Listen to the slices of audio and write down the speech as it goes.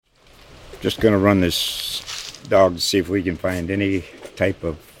just going to run this dog to see if we can find any type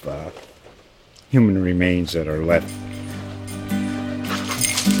of human remains that are left.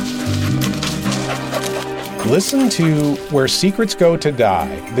 Listen to Where Secrets Go to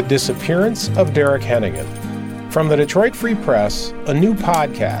Die, The Disappearance of Derek Hennigan. From the Detroit Free Press, a new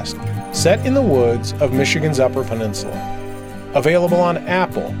podcast set in the woods of Michigan's Upper Peninsula. Available on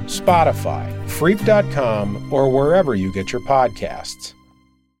Apple, Spotify, Freep.com, or wherever you get your podcasts.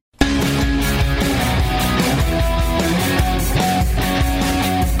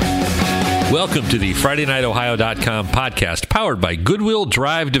 Welcome to the FridayNightOhio.com podcast, powered by Goodwill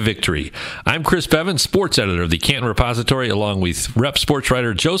Drive to Victory. I'm Chris Beaven, sports editor of the Canton Repository, along with rep sports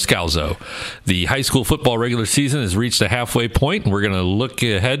writer Joe Scalzo. The high school football regular season has reached a halfway point, and we're going to look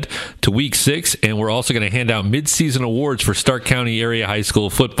ahead to Week 6, and we're also going to hand out mid-season awards for Stark County area high school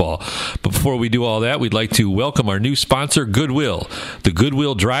football. But before we do all that, we'd like to welcome our new sponsor, Goodwill. The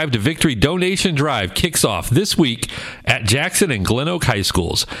Goodwill Drive to Victory donation drive kicks off this week at Jackson and Glen Oak High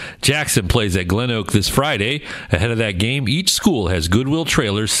Schools. Jackson plays at Glen Oak this Friday. Ahead of that game, each school has Goodwill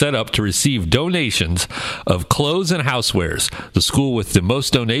trailers set up to receive donations of clothes and housewares. The school with the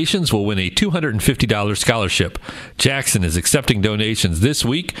most donations will win a $250 scholarship. Jackson is accepting donations this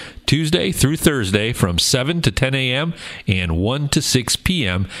week, Tuesday through Thursday from 7 to 10 a.m. and 1 to 6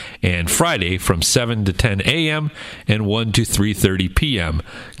 p.m. and Friday from 7 to 10 a.m. and 1 to 3:30 p.m.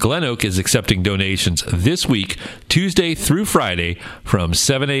 Glen Oak is accepting donations this week, Tuesday through Friday from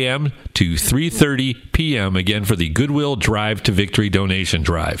 7 a.m. to 3:30 p.m. again for the Goodwill Drive to Victory donation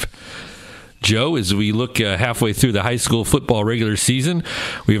drive. Joe, as we look halfway through the high school football regular season,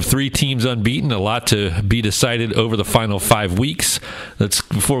 we have 3 teams unbeaten, a lot to be decided over the final 5 weeks.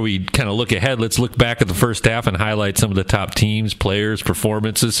 Before we kind of look ahead, let's look back at the first half and highlight some of the top teams, players,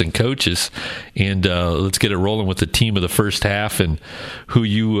 performances, and coaches. And let's get it rolling with the team of the first half and who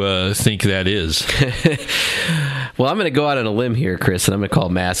you think that is. Well, I'm going to go out on a limb here, Chris, and I'm going to call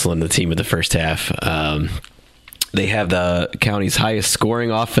Massillon the team of the first half. They have the county's highest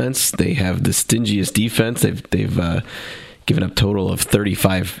scoring offense. They have the stingiest defense. They've given up a total of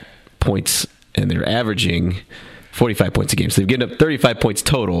 35 points, and they're averaging 45 points a game. So they've given up 35 points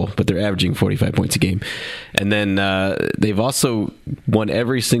total, but they're averaging 45 points a game. And then they've also won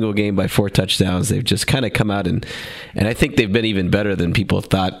every single game by 4 touchdowns. They've just kind of come out, and I think they've been even better than people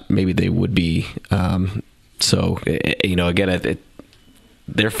thought maybe they would be. So, again,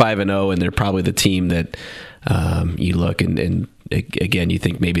 they're 5-0, and they're probably the team that you look and again, you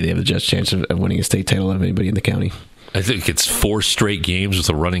think maybe they have the best chance of winning a state title of anybody in the county. I think it's 4 straight games with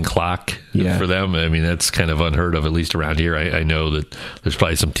a running clock for them. I mean, that's kind of unheard of, at least around here. I know that there's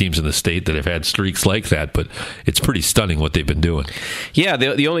probably some teams in the state that have had streaks like that, but it's pretty stunning what they've been doing. Yeah,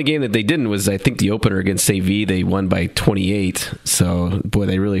 the only game that they didn't was, I think, the opener against AV. They won by 28. So, boy,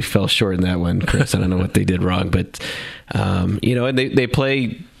 they really fell short in that one, Chris. I don't know what they did wrong, but, and they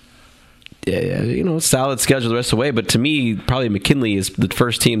play solid schedule the rest of the way. But to me, probably McKinley is the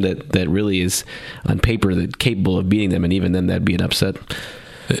first team that really is on paper that capable of beating them, and even then that'd be an upset.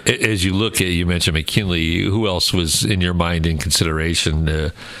 As you look at, you mentioned McKinley, who else was in your mind in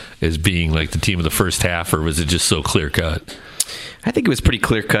consideration as being like the team of the first half, or was it just so clear cut? I think it was pretty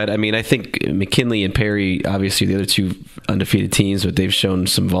clear cut. I mean, I think McKinley and Perry, obviously the other 2 undefeated teams, but they've shown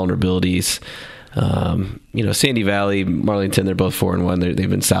some vulnerabilities. Sandy Valley, Marlington, they're both 4-1. They've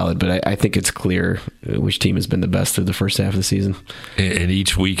been solid, but I think it's clear which team has been the best through the first half of the season. And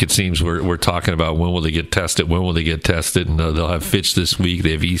each week, it seems we're talking about when will they get tested? When will they get tested? And they'll have Fitch this week.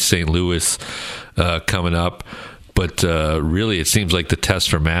 They have East St. Louis coming up. But really, it seems like the tests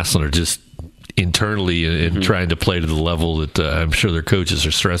for Massillon are just internally and trying to play to the level that I'm sure their coaches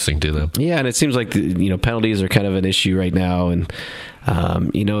are stressing to them. Yeah, and it seems like penalties are kind of an issue right now, and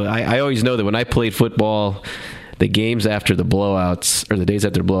I always know that when I played football, the games after the blowouts or the days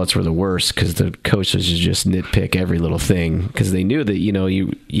after the blowouts were the worst because the coaches just nitpick every little thing because they knew that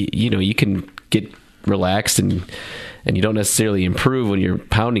you can get relaxed and you don't necessarily improve when you're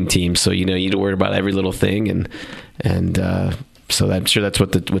pounding teams, so you don't worry about every little thing and so I'm sure that's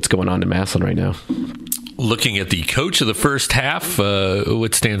what's going on in Massillon right now. Looking at the coach of the first half,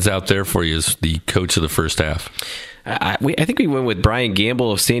 what stands out there for you as the coach of the first half? I think we went with Brian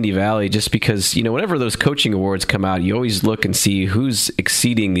Gamble of Sandy Valley just because, whenever those coaching awards come out, you always look and see who's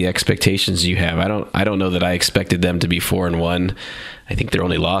exceeding the expectations you have. I don't know that I expected them to be 4-1. I think their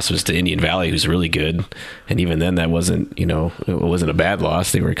only loss was to Indian Valley, who's really good. And even then, that wasn't, it wasn't a bad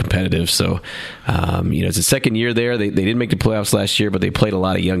loss. They were competitive. So, it's the second year there. They didn't make the playoffs last year, but they played a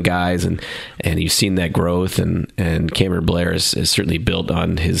lot of young guys, and you've seen that growth. And Cameron Blair has certainly built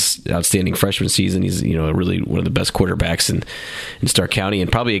on his outstanding freshman season. He's, really one of the best quarterbacks in Stark County,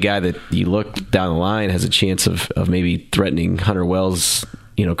 and probably a guy that you look down the line has a chance of maybe threatening Hunter Wells'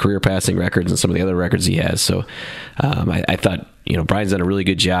 career passing records and some of the other records he has. So I thought, Brian's done a really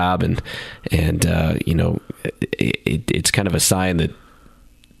good job, and it's kind of a sign that,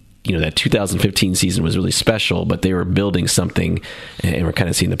 that 2015 season was really special, but they were building something, and we're kind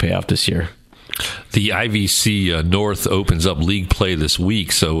of seeing the payoff this year. The IVC North opens up league play this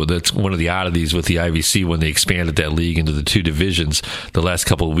week, so that's one of the oddities with the IVC when they expanded that league into the two divisions. The last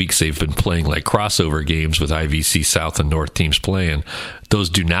couple of weeks they've been playing like crossover games with IVC South and North teams playing. Those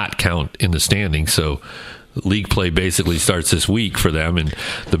do not count in the standings, so league play basically starts this week for them, and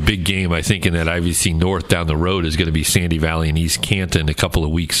the big game I think in that IVC North down the road is going to be Sandy Valley and East Canton a couple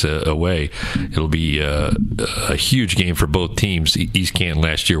of weeks away. It'll be a huge game for both teams. East Canton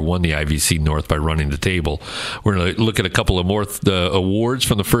last year won the IVC North by running the table. We're going to look at a couple of more awards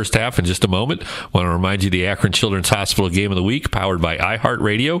from the first half in just a moment. I want to remind you the Akron Children's Hospital Game of the Week, powered by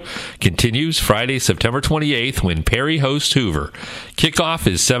iHeartRadio, continues Friday, September 28th when Perry hosts Hoover. Kickoff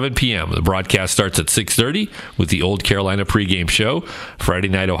is 7 p.m. The broadcast starts at 6:30 with the Old Carolina pregame show.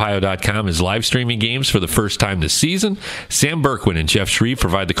 FridayNightOhio.com is live streaming games for the first time this season. Sam Berkwin and Jeff Shreve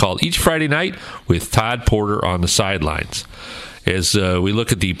provide the call each Friday night with Todd Porter on the sidelines. As we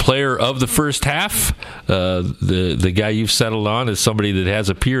look at the player of the first half, the guy you've settled on is somebody that has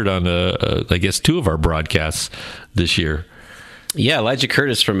appeared on, I guess, two of our broadcasts this year. Yeah, Elijah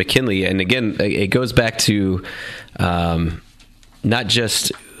Curtis from McKinley. And again, it goes back to not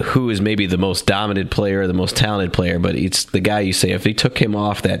just who is maybe the most dominant player, the most talented player, but it's the guy you say, if they took him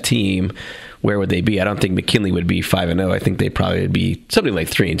off that team, where would they be? I don't think McKinley would be 5-0. I think they probably would be something like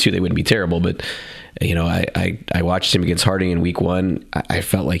 3-2. They wouldn't be terrible, but I watched him against Harding in week 1. I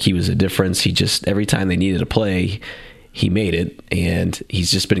felt like he was a difference. He just, every time they needed a play, he made it, and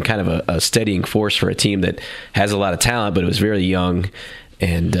he's just been kind of a steadying force for a team that has a lot of talent, but it was very young.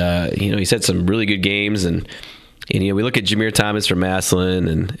 And he's had some really good games, and we look at Jameer Thomas from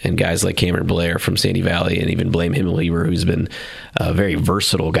Massillon and guys like Cameron Blair from Sandy Valley, and even Blame Himmelheber, who's been a very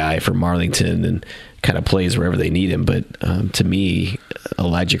versatile guy from Marlington and kind of plays wherever they need him. But to me,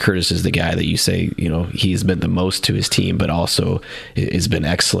 Elijah Curtis is the guy that you say, he's been the most to his team, but also has been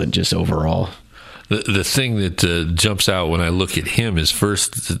excellent just overall. The thing that jumps out when I look at him is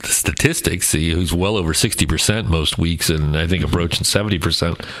first the statistics. He's well over 60% most weeks, and I think approaching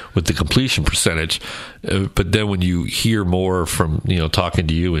 70% with the completion percentage. But then when you hear more from talking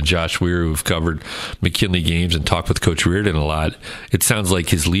to you and Josh Weir, who've covered McKinley games and talked with Coach Reardon a lot, it sounds like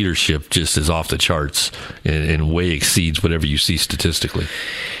his leadership just is off the charts and way exceeds whatever you see statistically.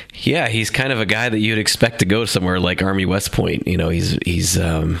 Yeah, he's kind of a guy that you'd expect to go somewhere like Army West Point. He's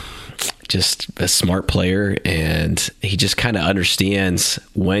just a smart player, and he just kind of understands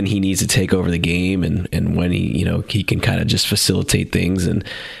when he needs to take over the game and when he can kind of just facilitate things. And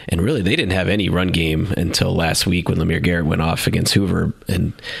really, they didn't have any run game until last week when Lemire Garrett went off against Hoover.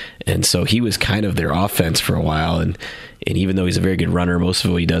 And so he was kind of their offense for a while. And even though he's a very good runner, most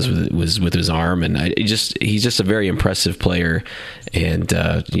of what he does was with his arm. And he's just a very impressive player. And,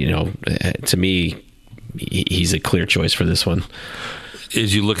 to me, he's a clear choice for this one.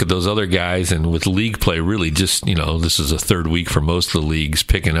 As you look at those other guys, and with league play, really just, this is a third week for most of the leagues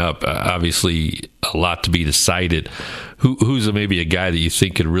picking up. Obviously, a lot to be decided. Who's maybe a guy that you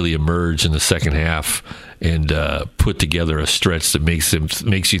think could really emerge in the second half and put together a stretch that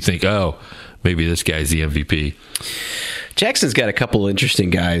makes you think, oh, maybe this guy's the MVP? Jackson's got a couple interesting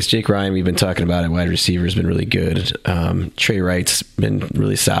guys. Jake Ryan, we've been talking about at wide receiver, has been really good. Trey Wright's been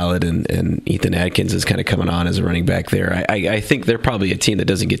really solid, and Ethan Adkins is kind of coming on as a running back there. I think they're probably a team that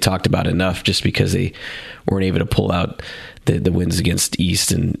doesn't get talked about enough just because they weren't able to pull out the wins against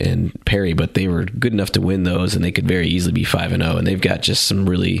East and Perry, but they were good enough to win those, and they could very easily be 5-0. And they've got just some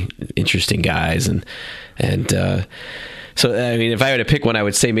really interesting guys, and so, I mean, if I were to pick one, I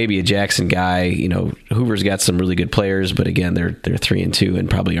would say maybe a Jackson guy. Hoover's got some really good players, but again, they're 3-2 and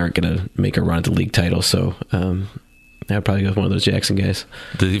probably aren't going to make a run at the league title. So, I'd probably go with one of those Jackson guys.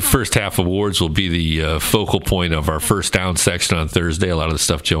 The first half awards will be the focal point of our first down section on Thursday. A lot of the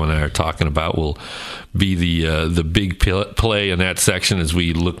stuff Joe and I are talking about will be the big play in that section as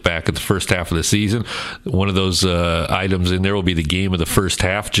we look back at the first half of the season. One of those items in there will be the game of the first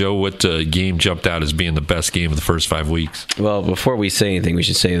half. Joe, what game jumped out as being the best game of the first 5 weeks? Well, before we say anything, we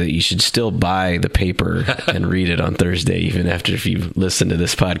should say that you should still buy the paper and read it on Thursday, even after if you listen to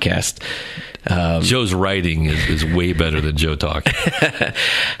this podcast. Joe's writing is way better than Joe talking.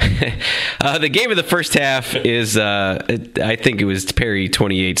 The game of the first half is, I think it was Perry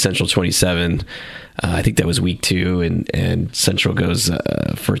 28, Central 27. I think that was week 2, and Central goes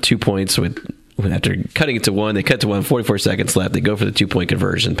for 2 points after cutting it to 1. They cut to 1, 44 seconds left. They go for the 2-point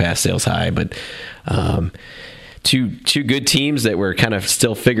conversion, pass sales high, but two good teams that were kind of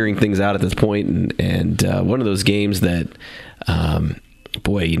still figuring things out at this point, and one of those games that.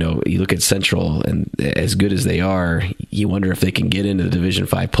 Boy, you look at Central, and as good as they are, you wonder if they can get into the Division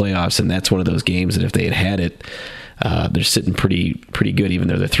 5 playoffs, and that's one of those games that if they had it, they're sitting pretty good, even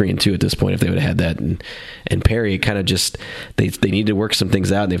though they're 3-2 at this point. If they would have had that, and Perry kind of just they need to work some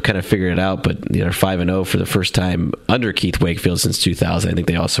things out, and they've kind of figured it out. But they're 5-0 for the first time under Keith Wakefield since 2000. I think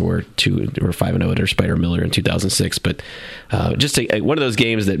they also were 5-0 under Spider Miller in 2006. But just one of those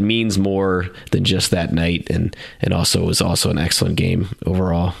games that means more than just that night, and also was also an excellent game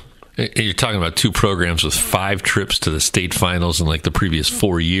overall. You're talking about two programs with 5 trips to the state finals in like the previous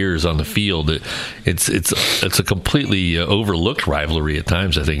 4 years on the field. It's a completely overlooked rivalry at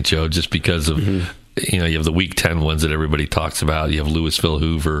times, I think, Joe, just because of you have the Week 10 ones that everybody talks about. You have Louisville,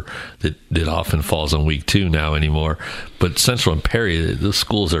 Hoover that often falls on Week 2 now anymore. But Central and Perry, those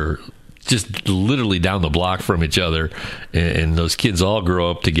schools are just literally down the block from each other, and those kids all grow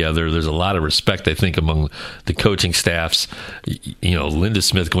up together. There's a lot of respect, I think, among the coaching staffs. Linda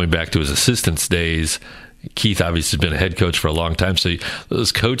Smith going back to his assistants days. Keith obviously has been a head coach for a long time, so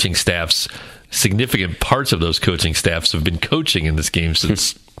those coaching staffs, significant parts of those coaching staffs have been coaching in this game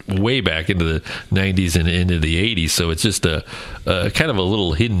since way back into the 90s and into the 80s, so it's just a kind of a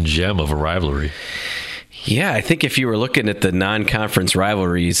little hidden gem of a rivalry. Yeah, I think if you were looking at the non-conference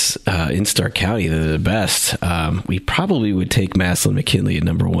rivalries in Stark County, they're the best. We probably would take Massillon McKinley at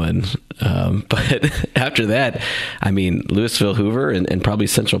number 1. But after that, I mean, Louisville, Hoover, and probably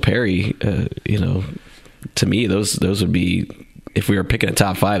Central Perry, to me, those would be, if we were picking a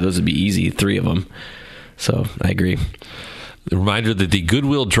top 5, those would be easy, 3 of them. So I agree. The reminder that the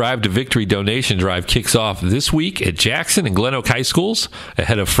Goodwill Drive to Victory donation drive kicks off this week at Jackson and Glen Oak High Schools.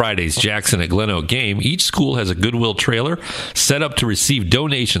 Ahead of Friday's Jackson at Glen Oak game, each school has a Goodwill trailer set up to receive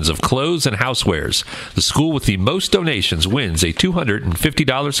donations of clothes and housewares. The school with the most donations wins a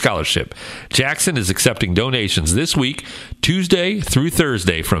 $250 scholarship. Jackson is accepting donations this week, Tuesday through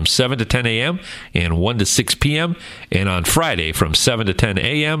Thursday from 7 to 10 a.m. and 1 to 6 p.m., and on Friday from 7 to 10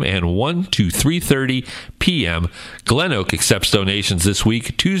 a.m. and 1 to 3:30 p.m. Glen Oak accepts donations this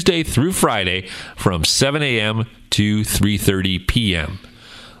week, Tuesday through Friday, from 7 a.m. to 3:30 p.m.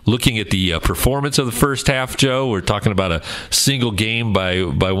 Looking at the performance of the first half, Joe, we're talking about a single game by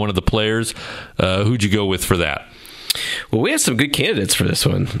one of the players. Who'd you go with for that? Well, we had some good candidates for this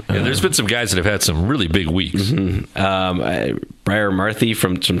one. Yeah, there's been some guys that have had some really big weeks. Briar Marthy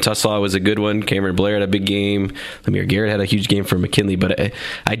from Tuslaw was a good one. Cameron Blair had a big game. Lemire Garrett had a huge game for McKinley. But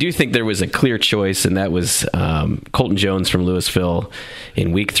I do think there was a clear choice, and that was Colton Jones from Louisville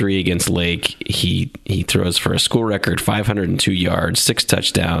in Week 3 against Lake. He throws for a school record 502 yards, 6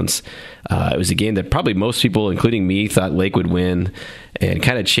 touchdowns. It was a game that probably most people, including me, thought Lake would win, and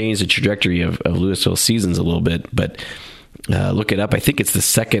kind of changed the trajectory of Louisville's seasons a little bit. But look it up. I think it's the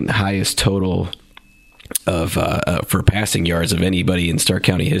second highest total of for passing yards of anybody in Stark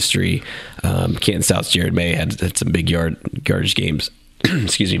County history. Canton South's Jared May had some big yardage games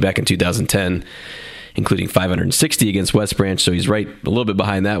excuse me, back in 2010, including 560 against West Branch, so he's right a little bit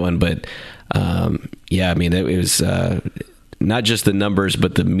behind that one. But I mean, it was not just the numbers,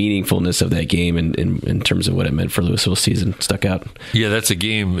 but the meaningfulness of that game in terms of what it meant for Louisville's season stuck out. Yeah, that's a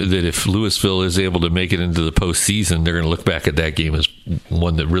game that if Louisville is able to make it into the postseason, they're going to look back at that game as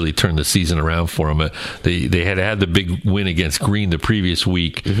one that really turned the season around for them. They had the big win against Green the previous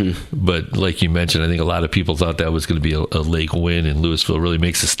week, but like you mentioned, I think a lot of people thought that was going to be a Lake win, and Louisville really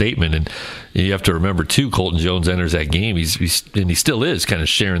makes a statement. And you have to remember, too, Colton Jones enters that game. He still is kind of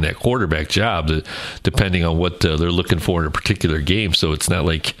sharing that quarterback job, depending on what they're looking for in a particular game. So it's not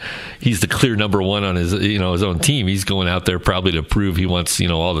like he's the clear number one on his own team. He's going out there probably to prove he wants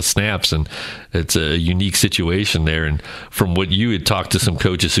all the snaps, and it's a unique situation there. And from what you had talked to some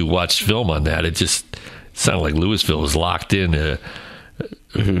coaches who watched film on that, it just sounded like Louisville was locked in.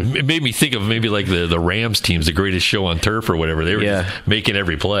 It made me think of maybe like the Rams teams, the greatest show on turf or whatever. They were just making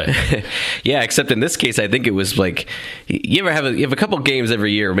every play. Yeah, except in this case, I think it was like you have a couple games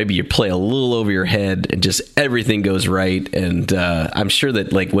every year. Maybe you play a little over your head and just everything goes right. And I'm sure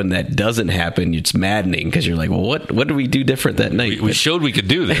that like when that doesn't happen, it's maddening because you're like, well, what did we do different that night? We showed we could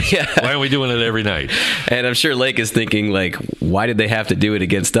do this. Yeah. Why aren't we doing it every night? And I'm sure Lake is thinking like, why did they have to do it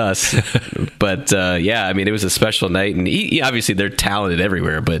against us? But yeah, I mean, it was a special night, and obviously they're talented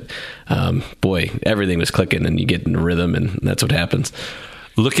everywhere. But boy, everything was clicking, and you get in the rhythm, and that's what happens.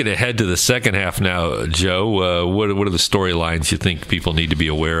 Looking ahead to the second half now, Joe, what are the storylines you think people need to be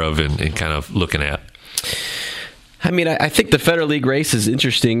aware of and kind of looking at? I mean, I think the Federal League race is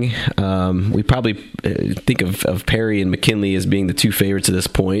interesting. We probably think of Perry and McKinley as being the two favorites at this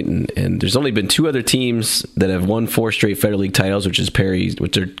point, and there's only been two other teams that have won 4 straight Federal League titles, which is Perry,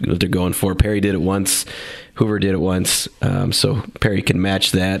 what they're going for. Perry did it once, Hoover did it once, so Perry can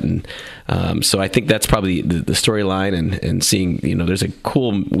match that, and so I think that's probably the storyline, and seeing there's a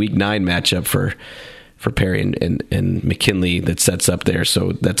cool Week 9 matchup for Perry and McKinley that sets up there,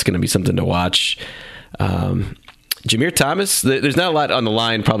 so that's going to be something to watch. Jameer Thomas, there's not a lot on the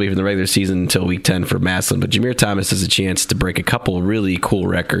line probably in the regular season until Week 10 for Massillon, but Jameer Thomas has a chance to break a couple really cool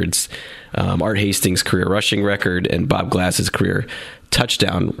records. Art Hastings' career rushing record and Bob Glass's career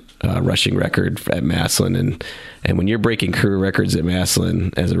touchdown rushing record at Massillon. And when you're breaking career records at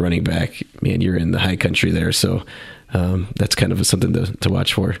Massillon as a running back, man, you're in the high country there. So that's kind of something to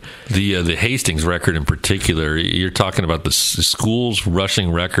watch for. The Hastings record in particular, you're talking about the school's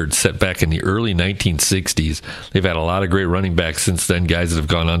rushing record set back in the early 1960s. They've had a lot of great running backs since then, guys that have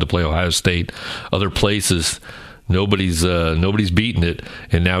gone on to play Ohio State, other places. Nobody's beaten it,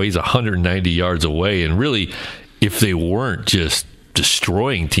 and now he's 190 yards away. And really, if they weren't just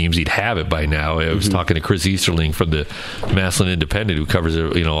destroying teams, he'd have it by now. I was talking to Chris Easterling from the Massillon Independent, who covers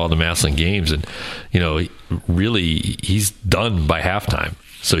all the Massillon games, and really he's done by halftime.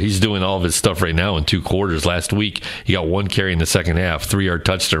 So he's doing all of his stuff right now in 2 quarters. Last week, he got 1 carry in the second half, 3-yard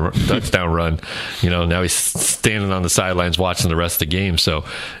touchdown run. Now he's standing on the sidelines watching the rest of the game. So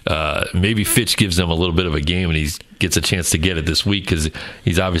maybe Fitch gives them a little bit of a game, and he gets a chance to get it this week because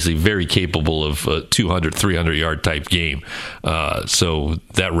he's obviously very capable of a 200, 300-yard type game. So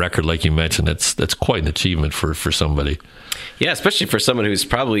that record, like you mentioned, that's quite an achievement for somebody. Yeah, especially for someone who's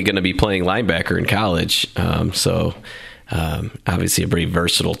probably going to be playing linebacker in college. Obviously a very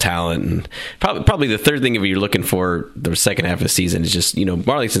versatile talent, and probably the third thing if you're looking for the second half of the season is just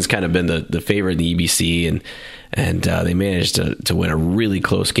Marlington's kind of been the favorite in the EBC, and they managed to win a really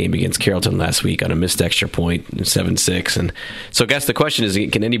close game against Carrollton last week on a missed extra point, 7-6, and so I guess the question is,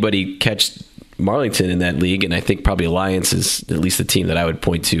 can anybody catch Marlington in that league? And I think probably Alliance is at least the team that I would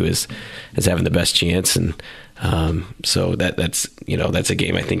point to as having the best chance, and so that's a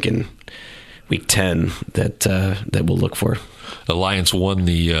game I think in Week 10 that we'll look for. Alliance won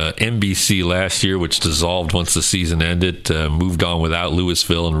the NBC last year, which dissolved once the season ended, moved on without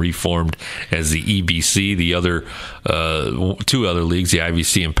Louisville and reformed as the EBC. The other 2 other leagues, the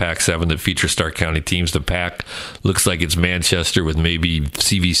IVC and PAC-7, that feature Stark County teams. The PAC looks like it's Manchester with maybe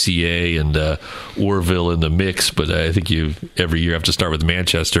CVCA and Orville in the mix, but I think you every year have to start with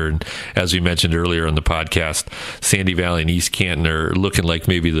Manchester. And as we mentioned earlier on the podcast, Sandy Valley and East Canton are looking like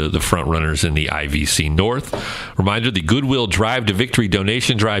maybe the front runners in the IVC North. Reminder, the Goodwill Drive to Victory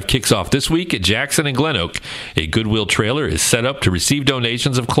donation drive kicks off this week at Jackson and Glen Oak. A Goodwill trailer is set up to receive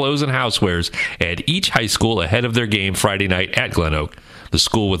donations of clothes and housewares at each high school ahead of their game Friday night at Glen Oak. The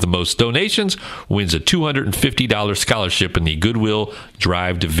school with the most donations wins a $250 scholarship in the Goodwill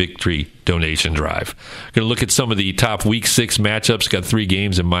Drive to Victory donation drive. Going to look at some of the top Week 6 matchups. Got 3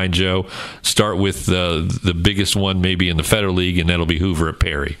 games in mind, Joe. Start with the biggest one maybe in the Federal League, and that'll be Hoover at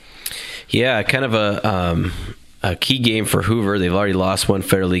Perry. Yeah, kind of a key game for Hoover. They've already lost 1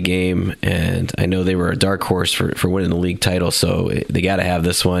 Federal League game, and I know they were a dark horse for winning the league title, so they got to have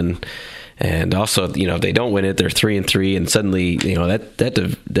this one. And also, if they don't win it, they're 3-3, and suddenly,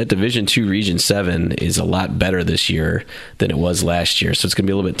 that Division II Region 7 is a lot better this year than it was last year. So it's going to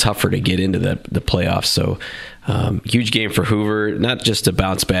be a little bit tougher to get into the playoffs. So huge game for Hoover, not just to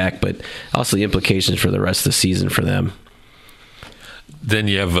bounce back, but also the implications for the rest of the season for them. Then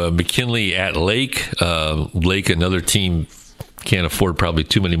you have McKinley at Lake. Lake, another team, can't afford probably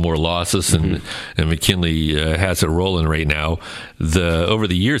too many more losses, and McKinley has it rolling right now. Over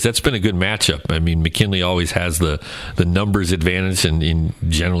the years, that's been a good matchup. I mean, McKinley always has the numbers advantage and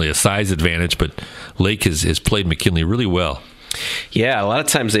generally a size advantage, but Lake has played McKinley really well. Yeah, a lot of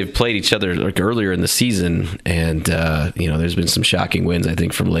times they've played each other like earlier in the season, and there's been some shocking wins, I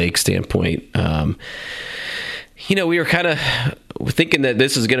think, from Lake's standpoint. We were kind of we're thinking that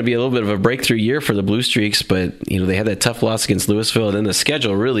this is going to be a little bit of a breakthrough year for the Blue Streaks, but they had that tough loss against Louisville, and then the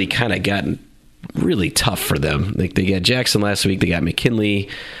schedule really kind of gotten really tough for them. Like, they got Jackson last week, they got McKinley,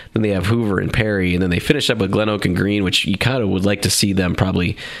 then they have Hoover and Perry, and then they finish up with Glen Oak and Green, which you kind of would like to see them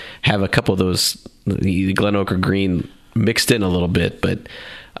probably have a couple of those, the Glen Oak or Green mixed in a little bit. But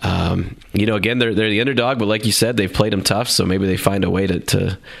again, they're the underdog, but like you said, they've played them tough, so maybe they find a way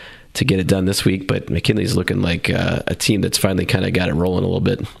to get it done this week. But McKinley's looking like a team that's finally kind of got it rolling a little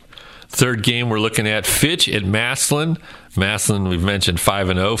bit. Third game, we're looking at Fitch at Massillon. Massillon, we've mentioned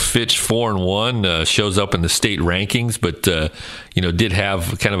 5-0. Fitch 4-1, shows up in the state rankings, but did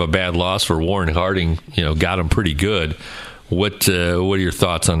have kind of a bad loss for Warren Harding. Got him pretty good. What are your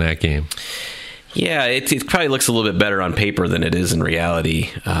thoughts on that game? Yeah, it probably looks a little bit better on paper than it is in reality.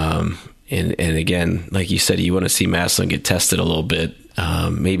 And again, like you said, you want to see Massillon get tested a little bit.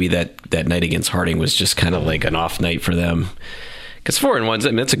 Maybe that night against Harding was just kind of like an off night for them. Because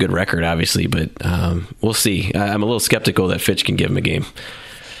 4-1, that's a good record, obviously, but we'll see. I'm a little skeptical that Fitch can give him a game.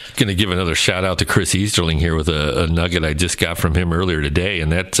 Going to give another shout out to Chris Easterling here with a nugget I just got from him earlier today,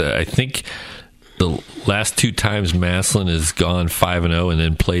 and that I think the last two times Massillon has gone 5-0 and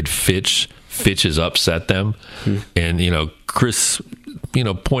then played Fitch has upset them. And Chris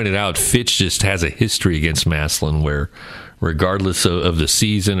pointed out Fitch just has a history against Massillon where, regardless of the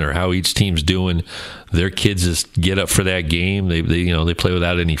season or how each team's doing, their kids just get up for that game. They play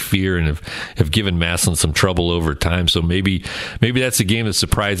without any fear and have given Massillon some trouble over time. So maybe that's a game that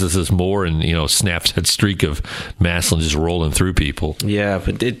surprises us more and snaps that streak of Massillon just rolling through people. Yeah,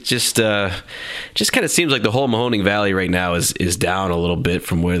 but it just kind of seems like the whole Mahoning Valley right now is down a little bit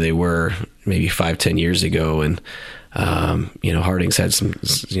from where they were maybe 5-10 years ago, and Harding's had some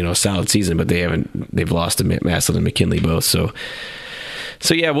solid season, but they've lost to Massillon and McKinley both. So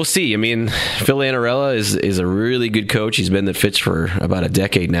yeah, we'll see. I mean, Phil Anarella is a really good coach. He's been at Fitch for about a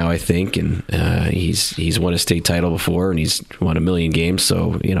decade now, I think, and he's won a state title before, and he's won 1 million games.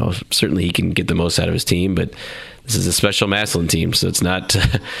 So certainly he can get the most out of his team, but this is a special Massillon team, so it's not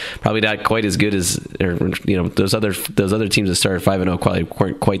probably not quite as good as those other teams that started 5-0 probably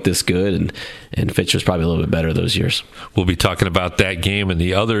weren't quite this good, and Fitch was probably a little bit better those years. We'll be talking about that game and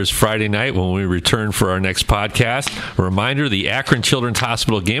the others Friday night when we return for our next podcast. A reminder: the Akron Children's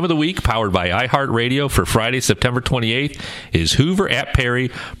Hospital Game of the Week, powered by iHeartRadio, for Friday, September 28th, is Hoover at Perry.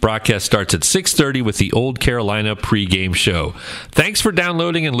 Broadcast starts at 6:30 with the Old Carolina pregame show. Thanks for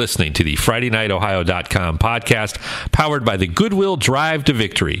downloading and listening to the FridayNightOhio.com podcast, powered by the Goodwill Drive to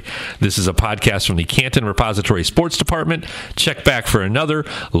Victory. This is a podcast from the Canton Repository Sports Department. Check back for another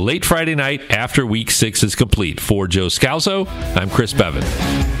late Friday night after Week 6 is complete. For Joe Scalzo, I'm Chris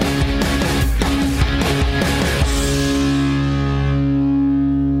Beaven.